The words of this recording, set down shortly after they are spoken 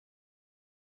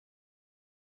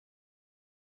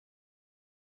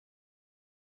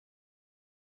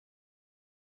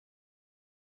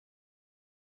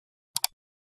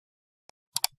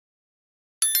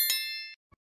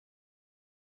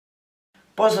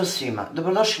Pozdrav svima,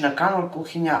 dobrodošli na kanal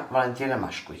kuhinja Valentina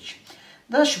Mašković.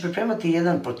 Danas ću pripremati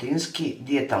jedan proteinski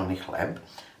dijetalni hleb.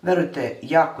 Verujte,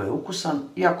 jako je ukusan,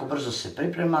 jako brzo se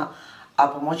priprema, a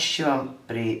pomoći će vam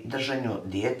pri držanju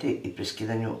dijeti i pri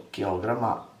skidanju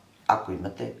kilograma ako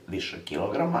imate više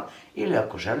kilograma ili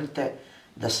ako želite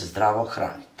da se zdravo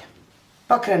hranite.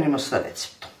 Pa krenimo sa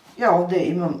receptom. Ja ovdje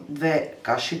imam 2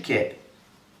 kašike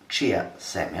čija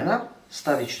semena,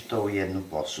 stavit ću to u jednu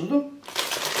posudu.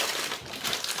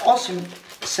 Osim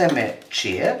seme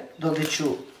čije, dodat ću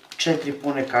 4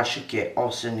 pune kašike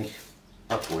ovsenih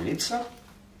pakuljica.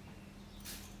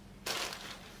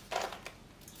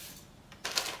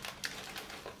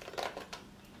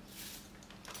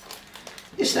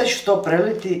 I sve ću to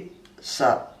preliti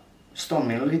sa 100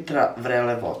 ml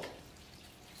vrele vode.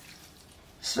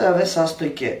 Sve ove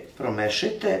sastojke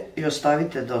promešajte i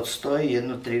ostavite da odstoji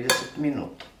jedno 30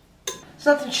 minuta.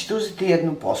 Zatim ćete uzeti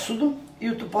jednu posudu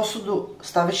i u tu posudu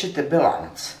stavit ćete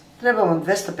belanac. Treba vam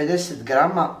 250 g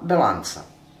belanca.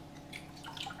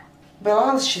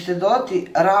 Belanac ćete dodati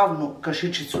ravnu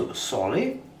kašičicu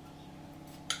soli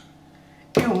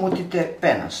i umutite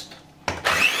penasto.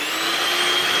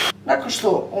 Nakon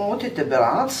što umutite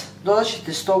belanac, dodat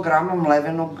ćete 100 g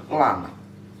mlevenog lana.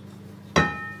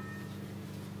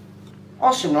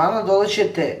 Osim lana dodat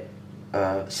ćete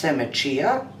seme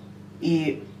čija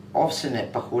i ovsene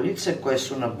pahuljice koje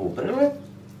su nabubrile.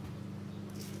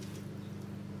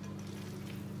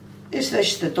 I sve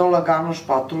ćete to lagano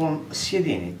špatulom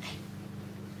sjediniti.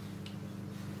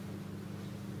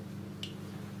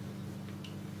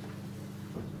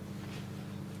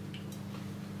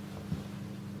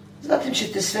 Zatim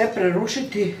ćete sve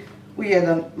preručiti u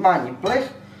jedan manji pleh.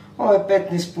 Ovo je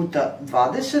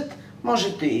 15x20,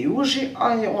 možete i uži,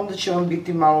 ali onda će vam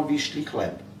biti malo višlji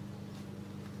hleb.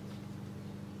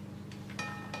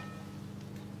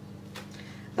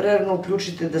 Rerno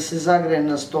uključite da se zagreje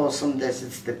na 180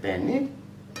 stepeni.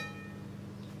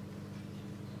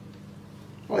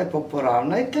 Lepo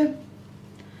poravnajte.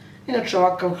 Inače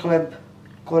ovakav hleb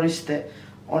koriste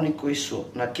oni koji su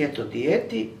na keto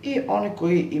dijeti i oni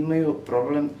koji imaju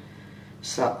problem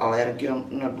sa alergijom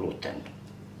na gluten.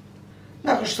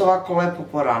 Nakon što ovako lepo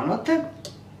poravnate,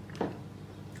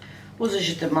 uzet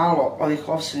ćete malo ovih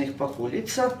ovsenih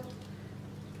pahuljica,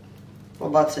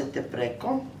 pobacajte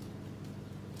preko.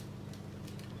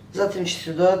 Zatim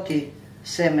ćete dodati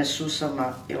seme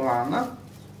susama i lana.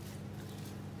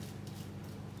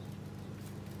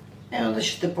 I onda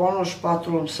ćete ponovno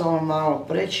špatulom samo malo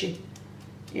preći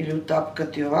ili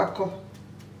utapkati ovako.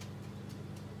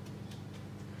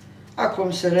 Ako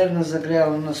vam se rerna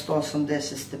zagrejala na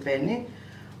 180 stepeni,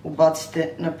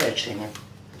 ubacite na pečenje.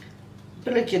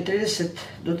 Otprilike 30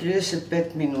 do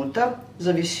 35 minuta,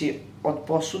 zavisi od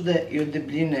posude i od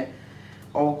debljine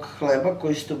ovog hleba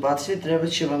koji ste ubacili, treba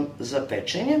će vam za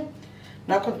pečenje.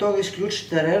 Nakon toga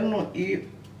isključite rernu i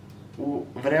u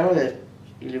vreloj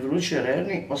ili vrućoj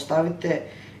rerni ostavite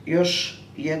još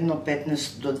jedno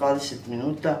 15 do 20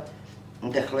 minuta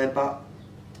da hleba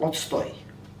odstoji.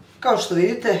 Kao što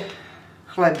vidite,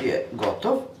 hleb je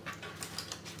gotov.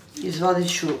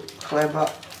 Izvadit ću hleba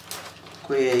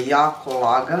koji je jako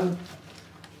lagan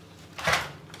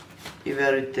i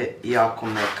verujte jako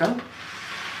mekan.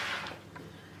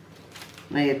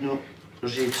 Na jednu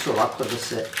živcu ovako da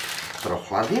se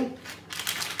prohladi.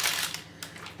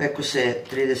 Peko se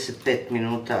 35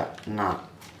 minuta na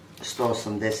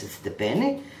 180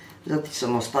 stepeni. Zatim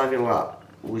sam ostavila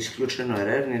u isključenoj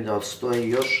rerni da odstoji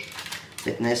još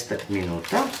 15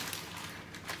 minuta.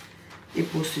 I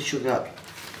pustit ću ga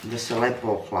da se lepo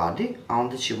ohladi, a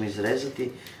onda ćemo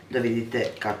izrezati da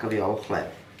vidite kakav je ovo hleb.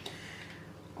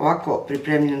 Ovako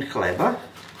pripremljen hleba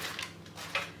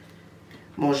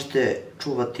možete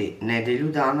čuvati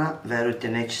nedelju dana, verujte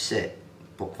neće se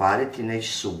pokvariti,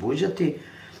 neće se ubuđati.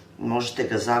 Možete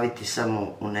ga zaviti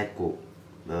samo u neku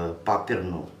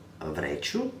papirnu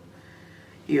vreću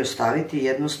i ostaviti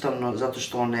jednostavno zato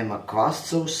što on nema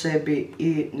kvasca u sebi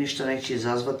i ništa neće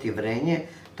izazvati vrenje,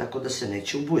 tako da se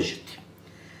neće ubuđati.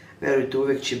 Verujte,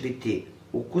 uvijek će biti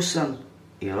ukusan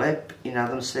i lep i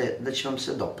nadam se da će vam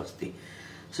se dopasti.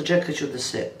 Sačekat ću da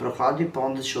se prohladi, pa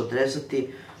onda ću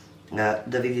odrezati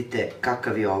da vidite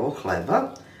kakav je ovo hleba.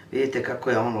 Vidite kako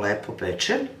je on lepo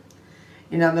pečen.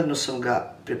 I namjerno sam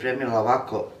ga pripremila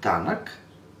ovako tanak,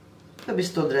 da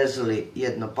biste odrezali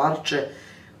jedno parče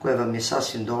koje vam je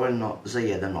sasvim dovoljno za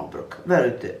jedan obrok.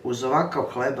 Verujte, uz ovakav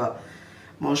hleba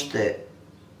možete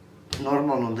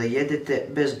normalno da jedete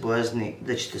bez bojazni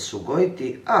da ćete se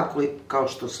ugojiti, a ako, kao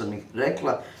što sam i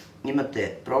rekla,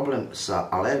 imate problem sa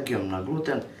alergijom na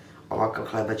gluten, ovakav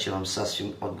hleba će vam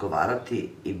sasvim odgovarati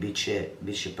i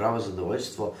bit će pravo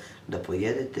zadovoljstvo da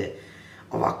pojedete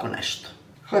ovako nešto.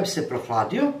 Hleb se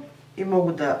prohladio i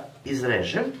mogu da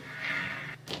izrežem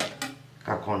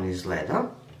kako on izgleda.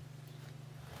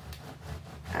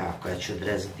 Evo, ako ja ću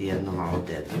odrezati jedno malo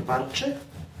deblje parče.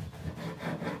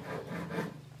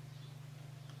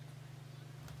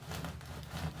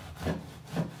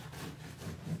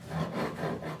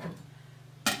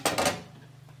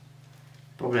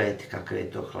 Pogledajte kakav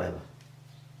je to hleba.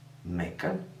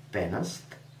 Mekan,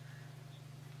 penast,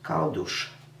 kao duša.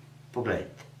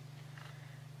 Pogledajte.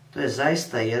 To je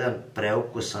zaista jedan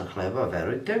preukusan hleba,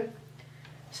 verujte.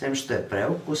 Sem što je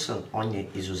preukusan, on je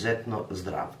izuzetno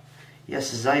zdrav. Ja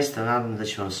se zaista nadam da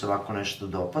će vam se ovako nešto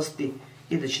dopasti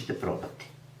i da ćete probati.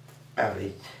 Evo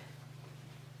vidite.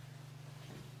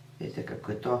 Vidite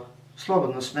kako je to.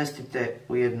 Slobodno smestite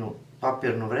u jednu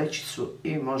papirnu vrećicu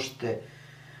i možete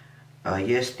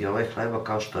jesti ovaj hleba,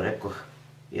 kao što rekoh,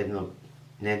 jednu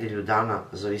nedelju dana,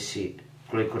 zavisi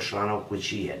koliko člana u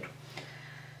kući jedu.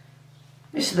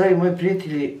 Mi se, dragi moji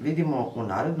prijatelji, vidimo u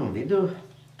narednom videu.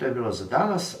 To je bilo za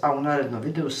danas, a u narednom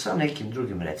videu sa nekim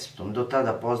drugim receptom. Do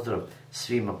tada pozdrav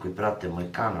svima koji prate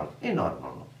moj kanal i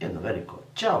normalno, jedno veliko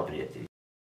ćao prijatelji.